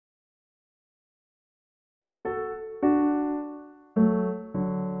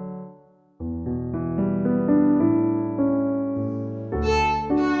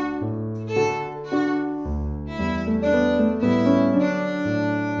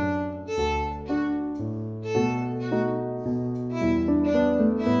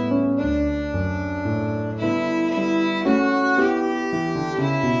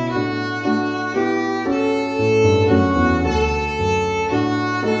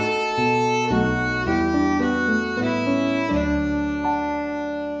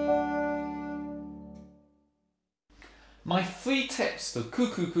tips for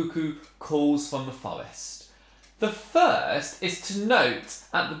Cuckoo Cuckoo calls from the forest. The first is to note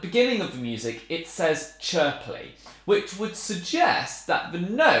at the beginning of the music it says chirpily, which would suggest that the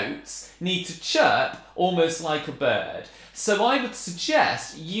notes need to chirp almost like a bird. So I would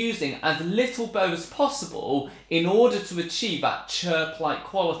suggest using as little bow as possible in order to achieve that chirp-like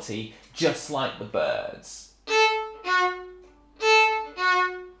quality, just like the birds.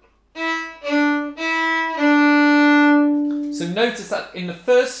 So notice that in the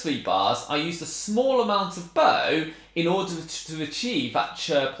first 3 bars I used a small amount of bow in order to achieve that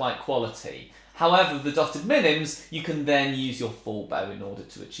chirp-like quality. However, the dotted minims, you can then use your full bow in order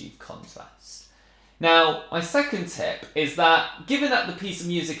to achieve contrast. Now, my second tip is that, given that the piece of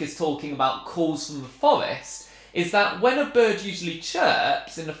music is talking about calls from the forest, is that when a bird usually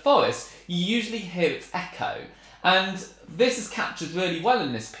chirps in the forest, you usually hear its echo. And this is captured really well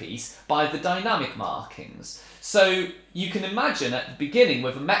in this piece by the dynamic markings. So you can imagine at the beginning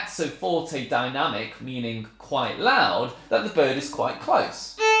with a mezzo forte dynamic, meaning quite loud, that the bird is quite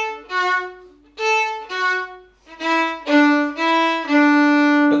close.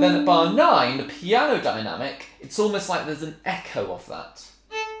 But then at bar 9, the piano dynamic, it's almost like there's an echo of that.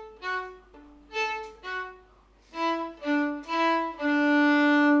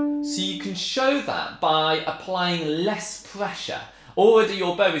 So you can show that by applying less pressure. Already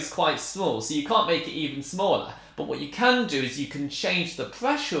your bow is quite small, so you can't make it even smaller. But what you can do is you can change the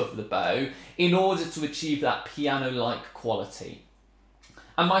pressure of the bow in order to achieve that piano-like quality.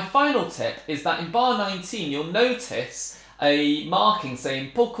 And my final tip is that in bar 19 you'll notice a marking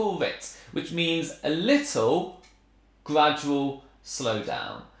saying poco rit, which means a little gradual slow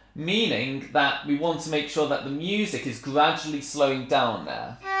down, meaning that we want to make sure that the music is gradually slowing down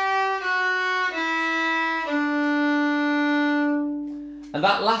there. And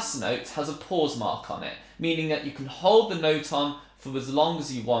that last note has a pause mark on it, meaning that you can hold the note on for as long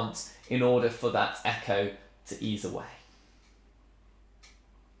as you want in order for that echo to ease away.